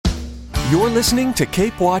You're listening to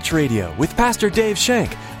Cape Watch Radio with Pastor Dave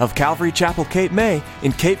Shank of Calvary Chapel, Cape May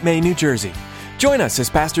in Cape May, New Jersey. Join us as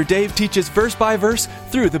Pastor Dave teaches verse by verse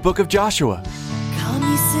through the book of Joshua. Come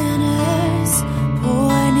ye sinners,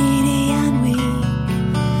 poor, needy, and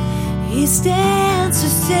weak. He stands to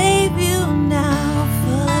save you now,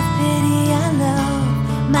 full of pity and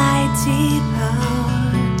love, mighty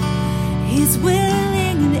power. He's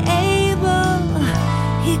willing and able,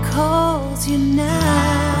 He calls you now.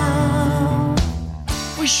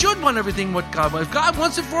 We should want everything what God wants. If God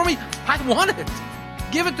wants it for me, I want it.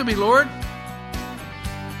 Give it to me, Lord.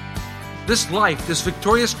 This life, this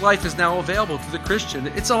victorious life is now available to the Christian.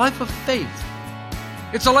 It's a life of faith.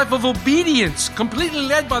 It's a life of obedience, completely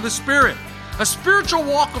led by the Spirit. A spiritual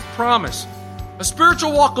walk of promise. A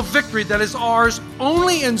spiritual walk of victory that is ours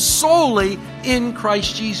only and solely in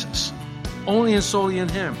Christ Jesus. Only and solely in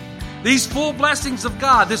Him. These full blessings of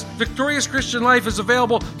God, this victorious Christian life is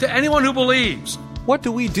available to anyone who believes. What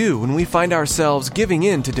do we do when we find ourselves giving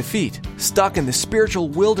in to defeat, stuck in the spiritual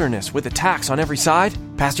wilderness with attacks on every side?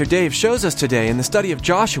 Pastor Dave shows us today in the study of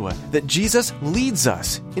Joshua that Jesus leads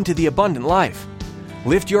us into the abundant life.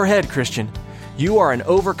 Lift your head, Christian. You are an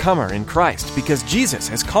overcomer in Christ because Jesus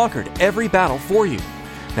has conquered every battle for you.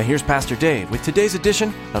 Now here's Pastor Dave with today's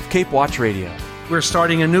edition of Cape Watch Radio. We're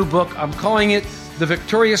starting a new book. I'm calling it The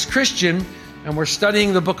Victorious Christian, and we're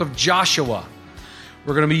studying the book of Joshua.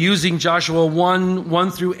 We're going to be using Joshua 1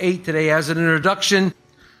 through 8 today as an introduction.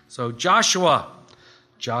 So Joshua,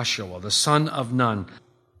 the son of Nun.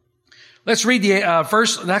 Let's read the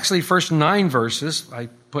first 9 verses. I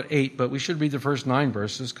put 8, but we should read the first 9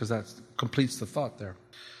 verses because that completes the thought there.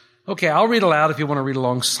 Okay, I'll read aloud if you want to read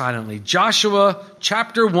along silently. Joshua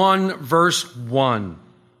chapter 1, verse 1.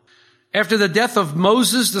 After the death of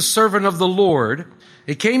Moses, the servant of the Lord,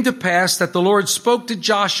 it came to pass that the Lord spoke to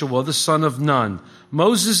Joshua, the son of Nun,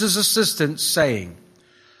 Moses' assistant, saying,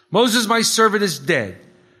 Moses, my servant, is dead.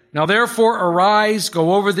 Now therefore arise,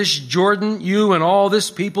 go over this Jordan, you and all this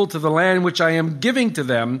people, to the land which I am giving to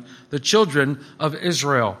them, the children of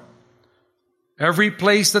Israel. Every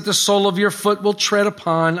place that the sole of your foot will tread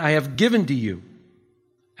upon, I have given to you,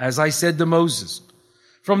 as I said to Moses,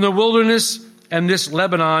 from the wilderness and this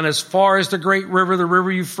Lebanon, as far as the great river, the river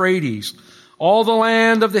Euphrates, all the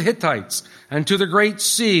land of the Hittites, and to the great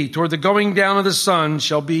sea, toward the going down of the sun,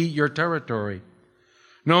 shall be your territory.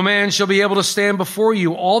 No man shall be able to stand before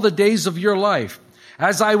you all the days of your life.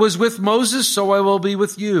 As I was with Moses, so I will be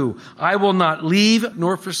with you. I will not leave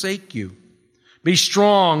nor forsake you. Be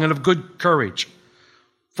strong and of good courage.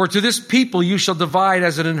 For to this people you shall divide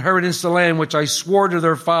as an inheritance the land which I swore to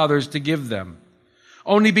their fathers to give them.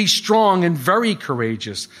 Only be strong and very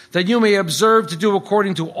courageous, that you may observe to do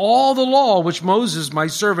according to all the law which Moses, my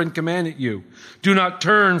servant, commanded you. Do not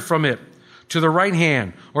turn from it to the right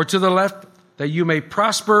hand or to the left, that you may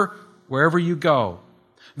prosper wherever you go.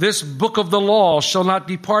 This book of the law shall not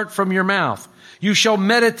depart from your mouth. You shall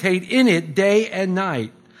meditate in it day and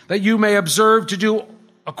night, that you may observe to do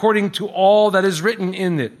according to all that is written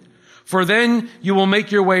in it. For then you will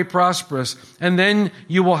make your way prosperous, and then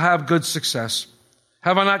you will have good success.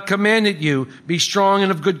 Have I not commanded you, be strong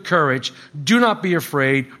and of good courage? Do not be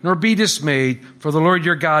afraid, nor be dismayed, for the Lord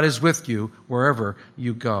your God is with you wherever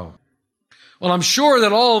you go. Well, I'm sure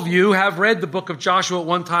that all of you have read the book of Joshua at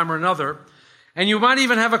one time or another, and you might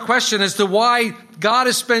even have a question as to why God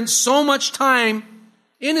has spent so much time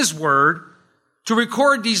in His Word to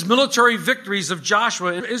record these military victories of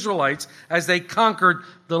Joshua and the Israelites as they conquered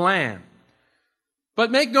the land. But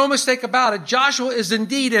make no mistake about it, Joshua is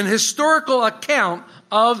indeed an historical account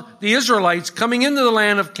of the Israelites coming into the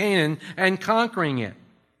land of Canaan and conquering it.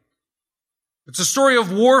 It's a story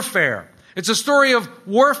of warfare. It's a story of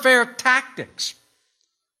warfare tactics.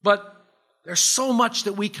 But there's so much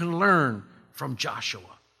that we can learn from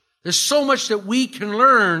Joshua. There's so much that we can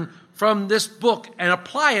learn from this book and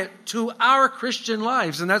apply it to our Christian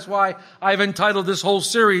lives. And that's why I've entitled this whole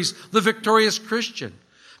series, The Victorious Christian.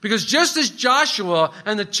 Because just as Joshua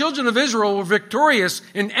and the children of Israel were victorious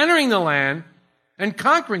in entering the land and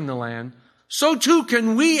conquering the land, so too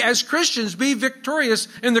can we as Christians be victorious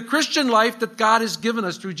in the Christian life that God has given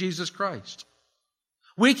us through Jesus Christ.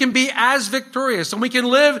 We can be as victorious, and we can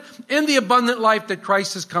live in the abundant life that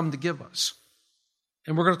Christ has come to give us.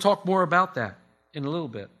 And we're going to talk more about that in a little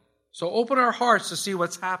bit. So open our hearts to see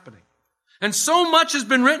what's happening. And so much has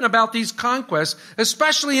been written about these conquests,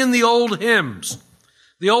 especially in the old hymns.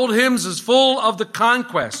 The old hymns is full of the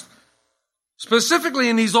conquest. Specifically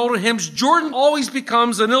in these older hymns, Jordan always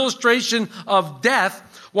becomes an illustration of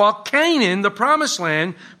death, while Canaan, the promised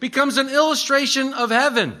land, becomes an illustration of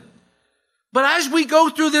heaven. But as we go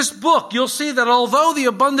through this book, you'll see that although the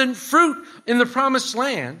abundant fruit in the promised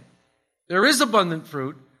land, there is abundant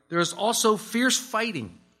fruit, there is also fierce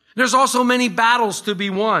fighting. There's also many battles to be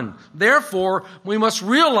won. Therefore, we must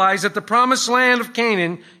realize that the promised land of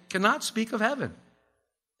Canaan cannot speak of heaven.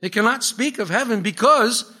 It cannot speak of heaven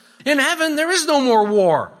because in heaven there is no more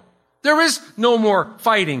war. There is no more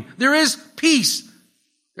fighting. There is peace.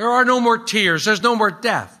 There are no more tears. There's no more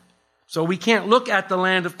death. So we can't look at the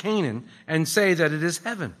land of Canaan and say that it is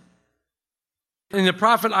heaven. In the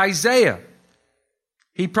prophet Isaiah,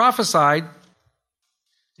 he prophesied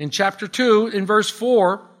in chapter 2, in verse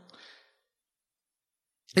 4,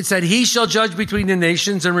 it said, "He shall judge between the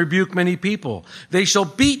nations and rebuke many people. They shall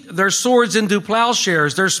beat their swords into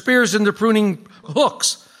plowshares, their spears into pruning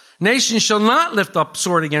hooks. Nation shall not lift up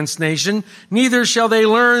sword against nation, neither shall they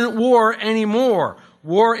learn war anymore."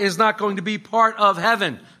 War is not going to be part of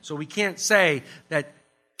heaven. So we can't say that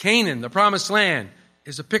Canaan, the promised land,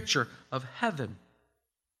 is a picture of heaven.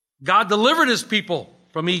 God delivered his people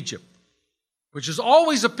from Egypt, which is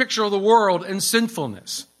always a picture of the world and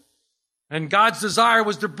sinfulness. And God's desire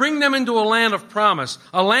was to bring them into a land of promise,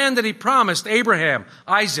 a land that he promised Abraham,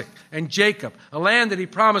 Isaac, and Jacob, a land that he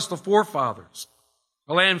promised the forefathers,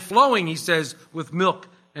 a land flowing, he says, with milk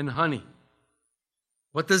and honey.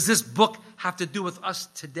 What does this book have to do with us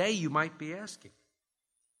today, you might be asking?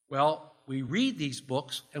 Well, we read these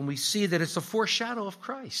books and we see that it's a foreshadow of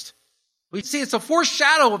Christ. We see it's a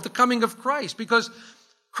foreshadow of the coming of Christ because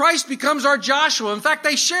Christ becomes our Joshua. In fact,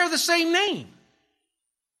 they share the same name,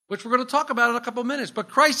 which we're going to talk about in a couple of minutes. But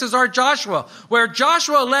Christ is our Joshua. Where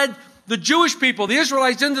Joshua led the Jewish people, the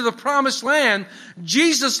Israelites, into the promised land,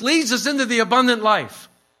 Jesus leads us into the abundant life,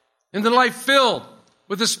 into the life filled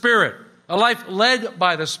with the Spirit, a life led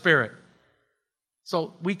by the Spirit.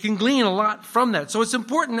 So we can glean a lot from that. So it's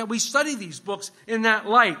important that we study these books in that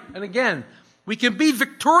light. And again, we can be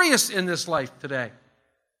victorious in this life today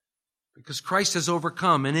because Christ has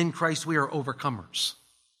overcome, and in Christ we are overcomers.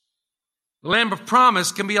 The Lamb of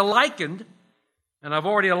Promise can be likened, and I've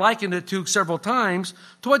already likened it to several times,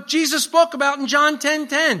 to what Jesus spoke about in John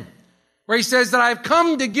 10:10, where he says that I've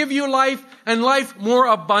come to give you life and life more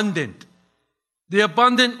abundant. The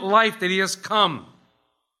abundant life that he has come.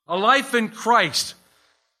 A life in Christ.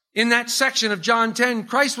 In that section of John 10,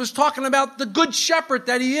 Christ was talking about the good shepherd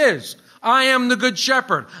that he is. I am the good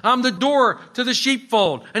shepherd. I'm the door to the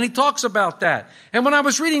sheepfold. And he talks about that. And when I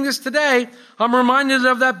was reading this today, I'm reminded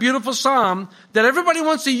of that beautiful psalm that everybody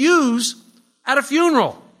wants to use at a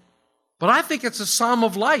funeral. But I think it's a psalm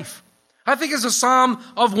of life. I think it's a psalm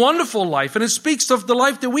of wonderful life. And it speaks of the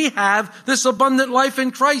life that we have, this abundant life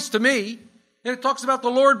in Christ to me. And it talks about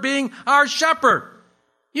the Lord being our shepherd.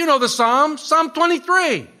 You know the psalm, Psalm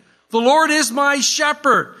 23. The Lord is my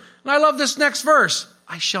shepherd. And I love this next verse.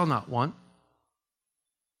 I shall not want.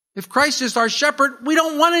 If Christ is our shepherd, we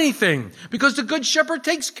don't want anything because the good shepherd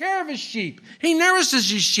takes care of his sheep. He nourishes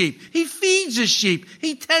his sheep. He feeds his sheep.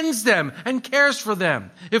 He tends them and cares for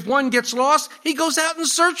them. If one gets lost, he goes out and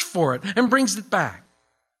searches for it and brings it back.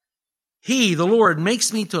 He, the Lord,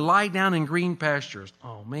 makes me to lie down in green pastures.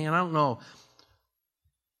 Oh man, I don't know.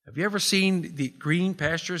 Have you ever seen the green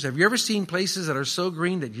pastures? Have you ever seen places that are so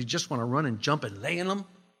green that you just want to run and jump and lay in them?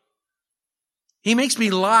 He makes me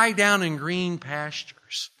lie down in green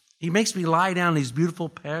pastures. He makes me lie down in these beautiful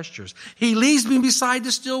pastures. He leads me beside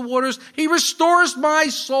the still waters. He restores my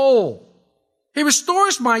soul. He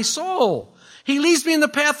restores my soul. He leads me in the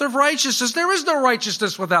path of righteousness. There is no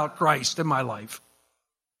righteousness without Christ in my life.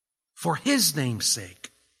 For his name's sake.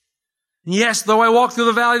 Yes, though I walk through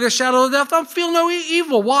the valley of the shadow of death, I'll feel no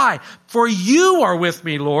evil. Why? For you are with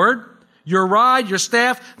me, Lord. Your rod, your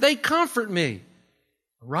staff, they comfort me.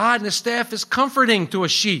 The rod and the staff is comforting to a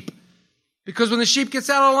sheep. Because when the sheep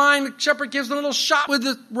gets out of line, the shepherd gives them a little shot with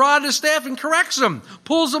the rod and the staff and corrects them,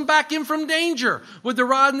 pulls them back in from danger. With the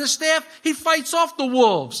rod and the staff, he fights off the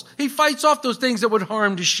wolves. He fights off those things that would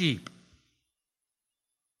harm the sheep.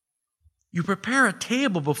 You prepare a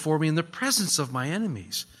table before me in the presence of my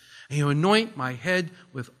enemies. And you anoint my head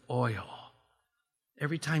with oil.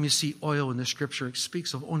 Every time you see oil in the scripture, it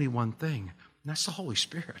speaks of only one thing, and that's the Holy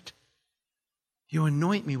Spirit. You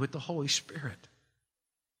anoint me with the Holy Spirit.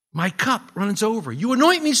 My cup runs over. You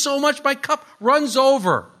anoint me so much, my cup runs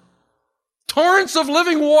over. Torrents of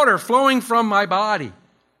living water flowing from my body,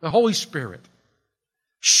 the Holy Spirit.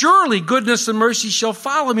 Surely goodness and mercy shall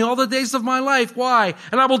follow me all the days of my life. Why?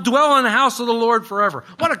 And I will dwell in the house of the Lord forever.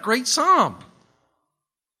 What a great psalm.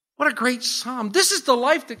 What a great psalm. This is the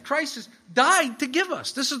life that Christ has died to give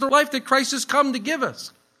us. This is the life that Christ has come to give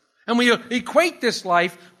us. And we equate this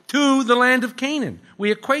life to the land of Canaan.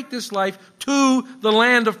 We equate this life to the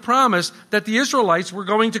land of promise that the Israelites were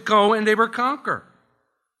going to go and they were conquer.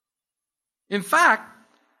 In fact,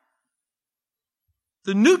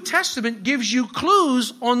 the New Testament gives you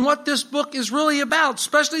clues on what this book is really about,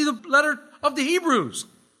 especially the letter of the Hebrews.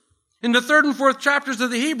 In the 3rd and 4th chapters of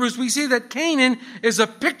the Hebrews, we see that Canaan is a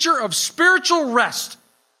picture of spiritual rest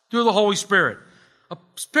through the Holy Spirit. A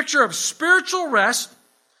picture of spiritual rest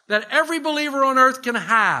that every believer on earth can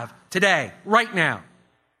have today, right now.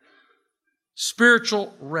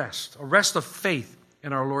 Spiritual rest, a rest of faith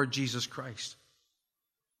in our Lord Jesus Christ.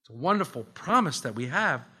 It's a wonderful promise that we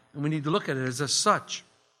have, and we need to look at it as such.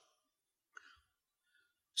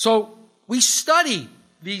 So we study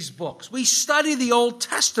these books. We study the Old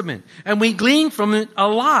Testament, and we glean from it a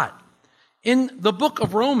lot. In the book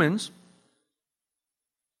of Romans,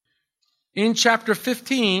 in chapter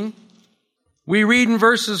 15, we read in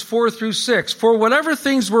verses 4 through 6, "For whatever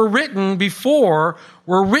things were written before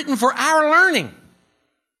were written for our learning."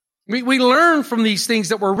 We learn from these things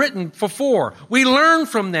that were written before. We learn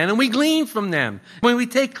from them and we glean from them. When we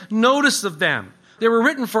take notice of them, they were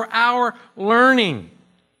written for our learning,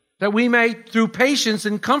 that we may, through patience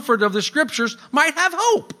and comfort of the Scriptures, might have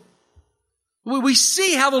hope. We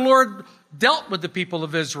see how the Lord dealt with the people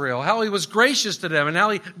of Israel, how He was gracious to them and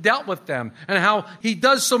how He dealt with them and how He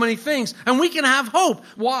does so many things. And we can have hope.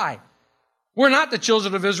 Why? We're not the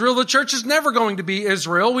children of Israel. The church is never going to be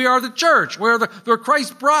Israel. We are the church. We're the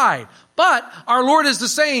Christ's bride. But our Lord is the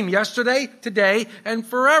same yesterday, today, and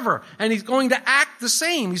forever. And He's going to act the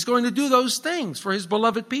same. He's going to do those things for His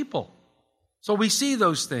beloved people. So we see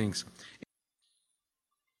those things.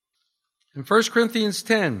 In 1 Corinthians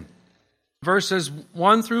 10, verses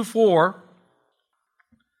 1 through 4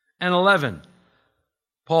 and 11,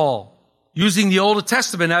 Paul, using the Old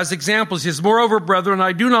Testament as examples, says, "Moreover, brethren,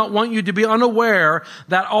 I do not want you to be unaware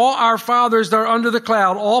that all our fathers that are under the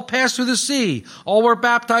cloud all passed through the sea. All were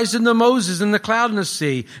baptized into Moses in the cloud and the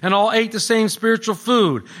sea, and all ate the same spiritual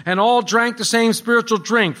food, and all drank the same spiritual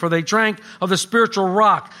drink, for they drank of the spiritual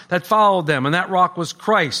rock that followed them, and that rock was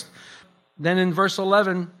Christ." Then in verse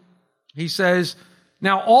 11, he says,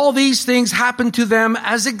 "Now all these things happened to them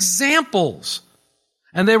as examples,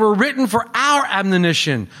 and they were written for our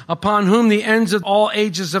admonition, upon whom the ends of all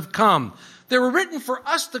ages have come." They were written for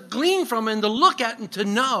us to glean from and to look at and to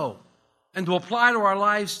know and to apply to our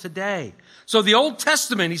lives today. So the Old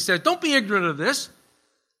Testament, he said, don't be ignorant of this.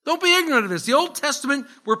 Don't be ignorant of this. The Old Testament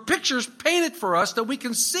were pictures painted for us that we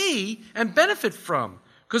can see and benefit from,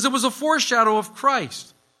 because it was a foreshadow of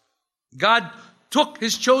Christ. God took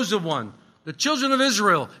His chosen one, the children of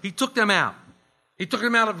Israel. He took them out. He took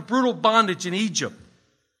them out of brutal bondage in Egypt.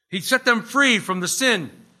 He set them free from the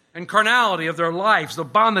sin and carnality of their lives, the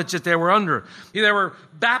bondage that they were under. They were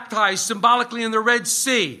baptized symbolically in the Red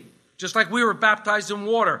Sea, just like we were baptized in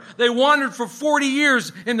water. They wandered for 40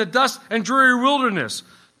 years in the dust and dreary wilderness,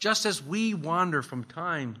 just as we wander from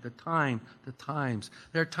time to time to times.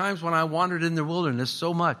 There are times when I wandered in the wilderness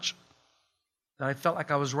so much that I felt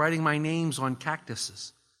like I was writing my names on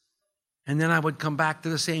cactuses. And then I would come back to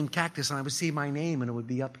the same cactus and I would see my name and it would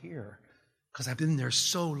be up here. Because I've been there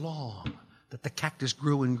so long that the cactus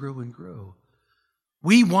grew and grew and grew.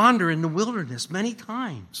 We wander in the wilderness many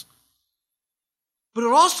times. But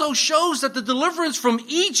it also shows that the deliverance from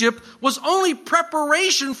Egypt was only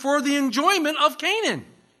preparation for the enjoyment of Canaan.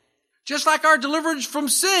 Just like our deliverance from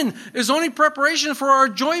sin is only preparation for our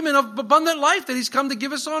enjoyment of abundant life that He's come to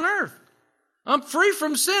give us on earth. I'm free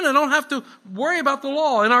from sin. I don't have to worry about the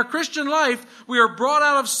law. In our Christian life, we are brought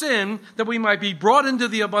out of sin that we might be brought into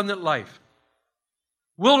the abundant life.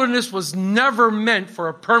 Wilderness was never meant for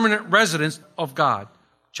a permanent residence of God,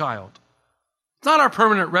 child. It's not our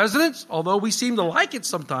permanent residence, although we seem to like it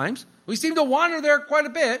sometimes. We seem to wander there quite a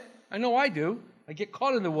bit. I know I do. I get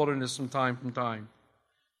caught in the wilderness from time to time.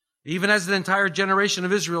 Even as an entire generation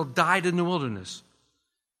of Israel died in the wilderness,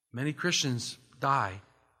 many Christians die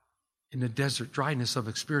in the desert dryness of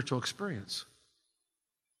a spiritual experience.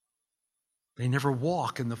 They never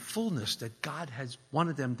walk in the fullness that God has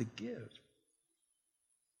wanted them to give.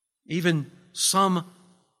 Even some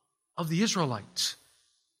of the Israelites,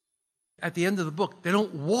 at the end of the book, they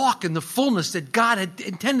don't walk in the fullness that God had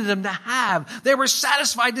intended them to have. They were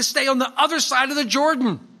satisfied to stay on the other side of the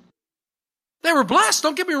Jordan. They were blessed,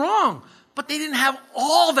 don't get me wrong, but they didn't have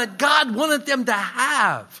all that God wanted them to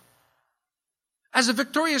have. As a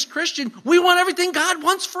victorious Christian, we want everything God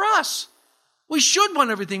wants for us. We should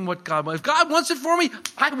want everything what God wants. If God wants it for me,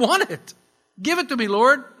 I want it. Give it to me,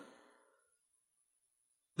 Lord.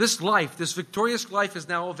 This life, this victorious life, is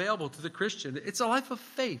now available to the Christian. It's a life of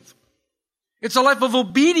faith. It's a life of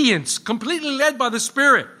obedience, completely led by the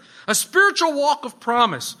Spirit. A spiritual walk of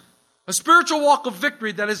promise, a spiritual walk of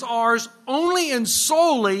victory that is ours only and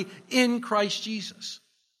solely in Christ Jesus.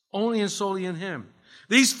 Only and solely in Him.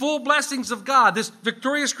 These full blessings of God, this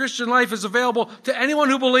victorious Christian life is available to anyone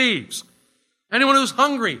who believes, anyone who's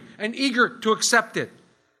hungry and eager to accept it.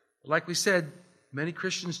 But like we said, many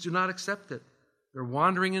Christians do not accept it. They're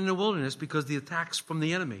wandering in the wilderness because of the attacks from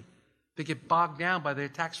the enemy. They get bogged down by the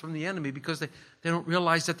attacks from the enemy because they don't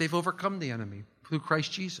realize that they've overcome the enemy through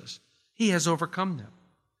Christ Jesus. He has overcome them.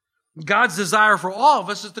 God's desire for all of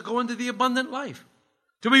us is to go into the abundant life,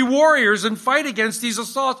 to be warriors and fight against these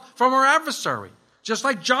assaults from our adversary. Just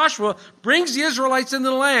like Joshua brings the Israelites into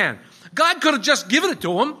the land. God could have just given it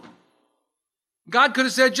to them. God could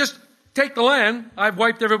have said, just take the land. I've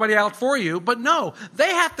wiped everybody out for you. But no, they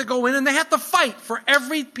have to go in and they have to fight for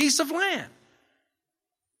every piece of land.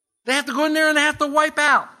 They have to go in there and they have to wipe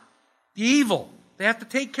out the evil. They have to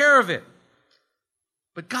take care of it.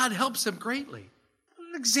 But God helps them greatly. What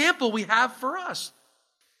an example we have for us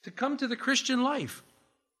to come to the Christian life.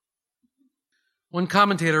 One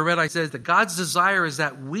commentator read, I said that God's desire is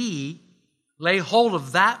that we lay hold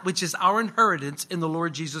of that which is our inheritance in the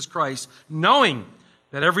Lord Jesus Christ, knowing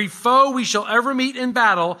that every foe we shall ever meet in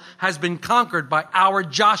battle has been conquered by our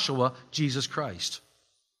Joshua, Jesus Christ.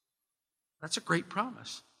 That's a great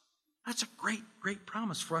promise. That's a great, great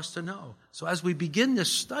promise for us to know. So as we begin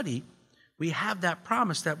this study, we have that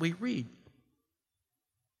promise that we read.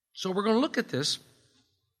 So we're going to look at this.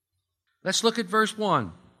 Let's look at verse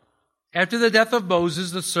 1. After the death of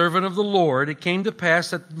Moses, the servant of the Lord, it came to pass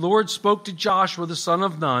that the Lord spoke to Joshua, the son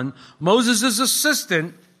of Nun, Moses'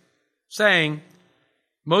 assistant, saying,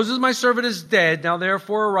 Moses, my servant, is dead. Now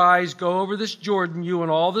therefore arise, go over this Jordan, you and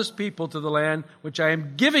all this people, to the land which I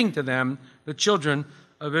am giving to them, the children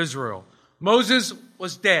of Israel. Moses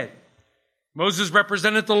was dead. Moses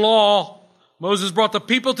represented the law. Moses brought the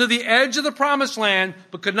people to the edge of the promised land,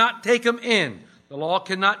 but could not take them in. The law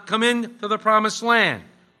cannot come into the promised land.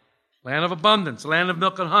 Land of abundance, land of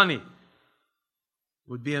milk and honey. It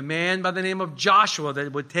would be a man by the name of Joshua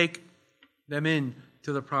that would take them in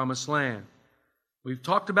to the promised land. We've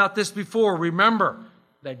talked about this before. Remember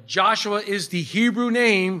that Joshua is the Hebrew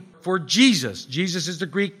name for Jesus. Jesus is the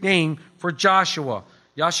Greek name for Joshua.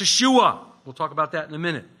 Yeshua. We'll talk about that in a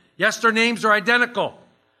minute. Yes, their names are identical.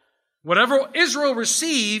 Whatever Israel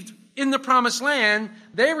received in the promised land,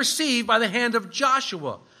 they received by the hand of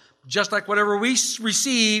Joshua. Just like whatever we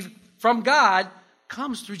receive from God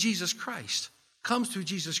comes through Jesus Christ. Comes through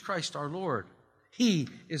Jesus Christ our Lord. He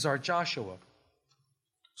is our Joshua.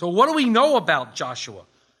 So what do we know about Joshua?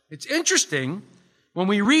 It's interesting when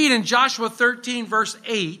we read in Joshua 13 verse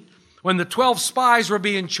 8, when the 12 spies were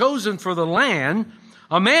being chosen for the land,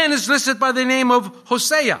 a man is listed by the name of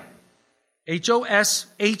Hosea.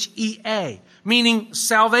 Hoshea, meaning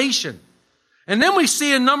salvation. And then we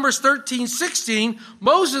see in Numbers 13:16,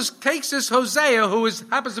 Moses takes this Hosea, who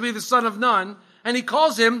happens to be the son of Nun, and he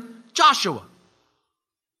calls him Joshua.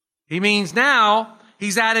 He means now,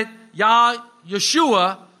 he's added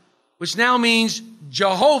Yeshua, which now means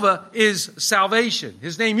Jehovah is salvation.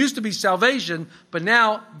 His name used to be salvation, but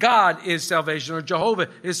now God is salvation, or Jehovah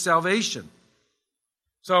is salvation.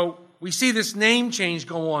 So we see this name change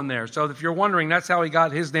go on there. So if you're wondering, that's how he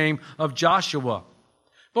got his name of Joshua.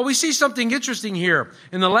 But we see something interesting here.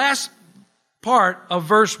 In the last part of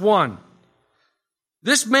verse 1,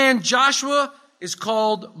 this man Joshua is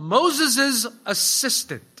called Moses'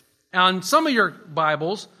 assistant. Now, in some of your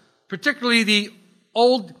Bibles, particularly the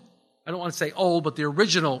old, I don't want to say old, but the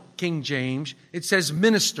original King James, it says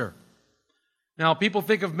minister. Now, people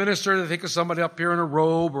think of minister, they think of somebody up here in a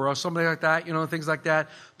robe or somebody like that, things like that.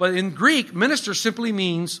 But in Greek, minister simply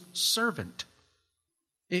means servant.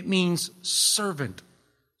 It means servant.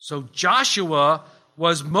 So Joshua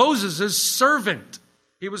was Moses' servant.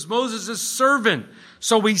 He was Moses' servant.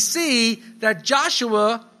 So we see that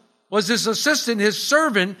Joshua was his assistant, his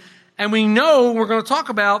servant, and we know, we're going to talk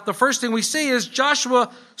about, the first thing we see is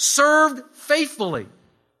Joshua served faithfully.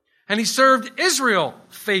 And he served Israel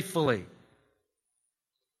faithfully.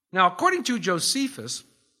 Now, according to Josephus,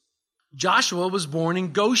 Joshua was born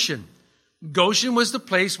in Goshen. Goshen was the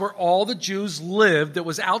place where all the Jews lived that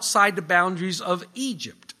was outside the boundaries of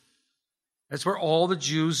Egypt. That's where all the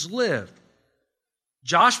Jews lived.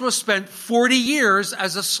 Joshua spent 40 years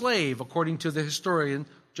as a slave, according to the historian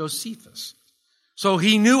Josephus. So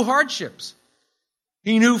he knew hardships.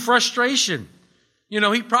 He knew frustration.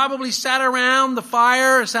 He probably sat around the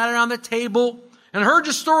fire, sat around the table, and heard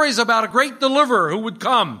the stories about a great deliverer who would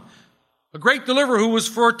come. A great deliverer who was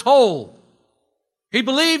foretold. He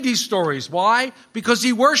believed these stories. Why? Because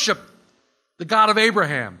he worshiped the God of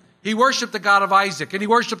Abraham. He worshiped the God of Isaac, and he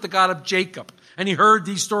worshiped the God of Jacob. And he heard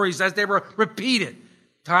these stories as they were repeated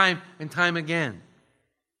time and time again.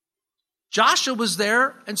 Joshua was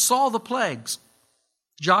there and saw the plagues.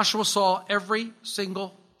 Joshua saw every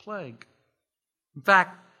single plague. In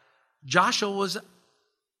fact, Joshua was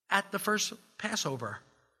at the first Passover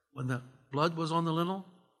when the blood was on the lintel.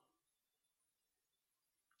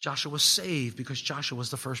 Joshua was saved because Joshua was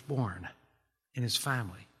the firstborn in his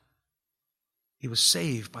family. He was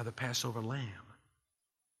saved by the Passover lamb.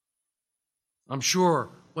 I'm sure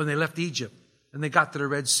when they left Egypt and they got to the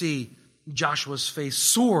Red Sea, Joshua's face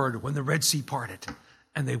soared when the Red Sea parted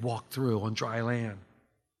and they walked through on dry land.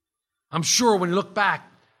 I'm sure when he looked back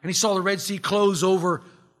and he saw the Red Sea close over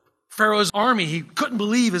Pharaoh's army, he couldn't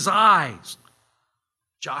believe his eyes.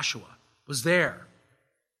 Joshua was there.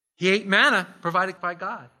 He ate manna provided by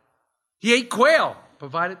God. He ate quail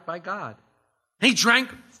provided by God. And he drank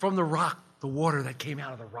from the rock, the water that came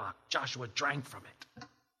out of the rock. Joshua drank from it.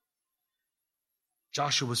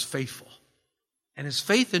 Joshua was faithful, and his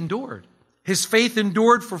faith endured. His faith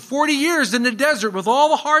endured for 40 years in the desert with all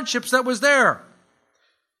the hardships that was there.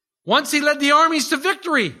 Once he led the armies to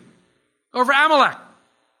victory over Amalek.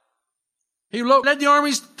 He led the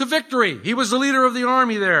armies to victory. He was the leader of the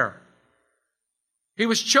army there. He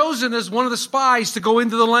was chosen as one of the spies to go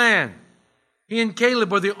into the land. He and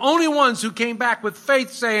Caleb were the only ones who came back with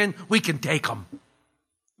faith saying, we can take them.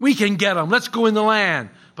 We can get them. Let's go in the land.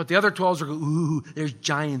 But the other 12 were going, ooh, there's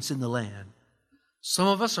giants in the land. Some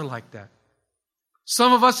of us are like that.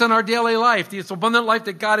 Some of us in our daily life, the abundant life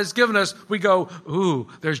that God has given us, we go, ooh,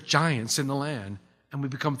 there's giants in the land. And we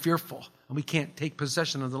become fearful and we can't take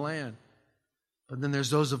possession of the land. But then there's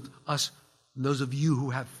those of us, those of you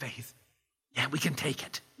who have faith. Yeah, we can take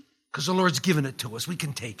it because the Lord's given it to us. We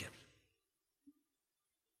can take it.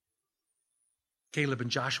 Caleb and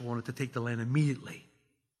Joshua wanted to take the land immediately.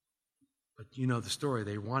 But you know the story.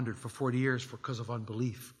 They wandered for 40 years because of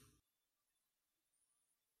unbelief.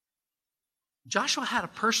 Joshua had a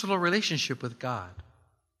personal relationship with God.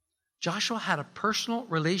 Joshua had a personal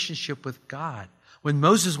relationship with God. When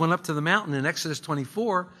Moses went up to the mountain in Exodus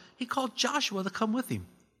 24, he called Joshua to come with him.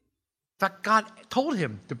 In fact, God told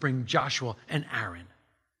him to bring Joshua and Aaron.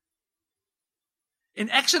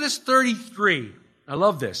 In Exodus 33, I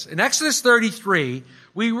love this. In Exodus 33,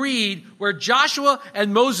 we read where Joshua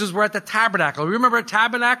and Moses were at the tabernacle. Remember a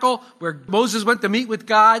tabernacle where Moses went to meet with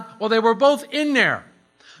God? Well, they were both in there.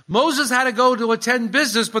 Moses had to go to attend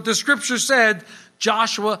business, but the scripture said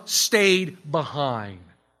Joshua stayed behind.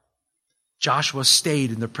 Joshua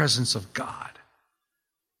stayed in the presence of God.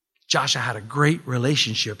 Joshua had a great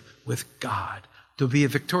relationship with God. To be a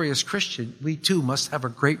victorious Christian, we too must have a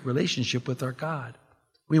great relationship with our God.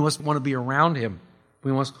 We must want to be around him.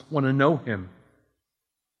 We must want to know him.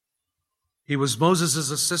 He was Moses'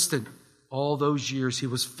 assistant all those years. He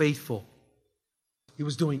was faithful. He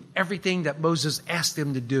was doing everything that Moses asked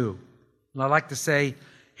him to do. And I like to say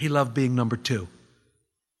he loved being number two.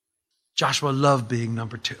 Joshua loved being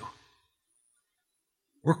number two.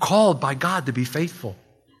 We're called by God to be faithful.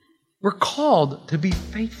 We're called to be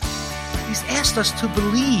faithful. He's asked us to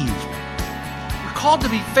believe. We're called to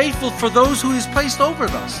be faithful for those who He's placed over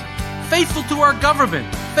us. Faithful to our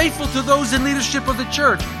government. Faithful to those in leadership of the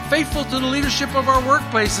church. Faithful to the leadership of our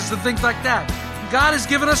workplaces and things like that. God has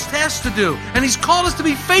given us tasks to do, and He's called us to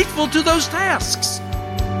be faithful to those tasks.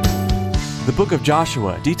 The book of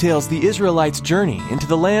Joshua details the Israelites' journey into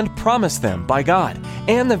the land promised them by God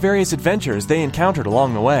and the various adventures they encountered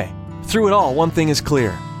along the way. Through it all, one thing is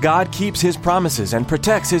clear. God keeps His promises and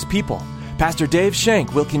protects His people. Pastor Dave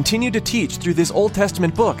Schenk will continue to teach through this Old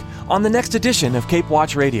Testament book on the next edition of Cape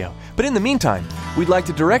Watch Radio. But in the meantime, we'd like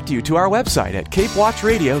to direct you to our website at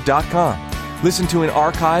capewatchradio.com. Listen to an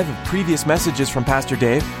archive of previous messages from Pastor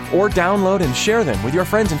Dave or download and share them with your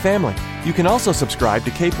friends and family. You can also subscribe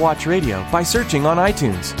to Cape Watch Radio by searching on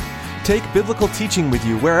iTunes. Take biblical teaching with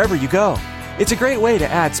you wherever you go. It's a great way to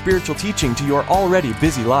add spiritual teaching to your already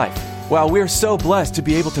busy life. While we're so blessed to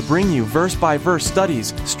be able to bring you verse-by-verse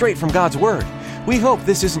studies straight from God's Word, we hope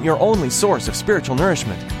this isn't your only source of spiritual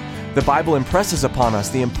nourishment. The Bible impresses upon us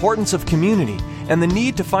the importance of community and the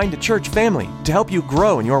need to find a church family to help you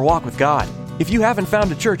grow in your walk with God. If you haven't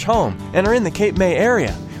found a church home and are in the Cape May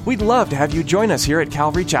area, we'd love to have you join us here at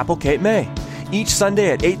Calvary Chapel, Cape May. Each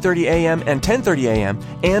Sunday at 8:30 a.m. and 10:30 a.m.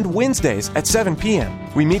 and Wednesdays at 7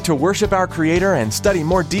 p.m. We meet to worship our Creator and study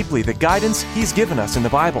more deeply the guidance He's given us in the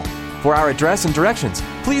Bible. For our address and directions,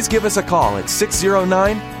 please give us a call at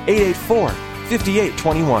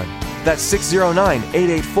 609-884-5821. That's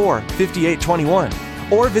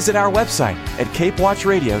 609-884-5821. Or visit our website at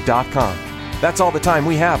capewatchradio.com. That's all the time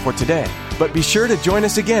we have for today. But be sure to join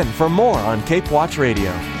us again for more on Cape Watch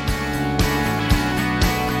Radio.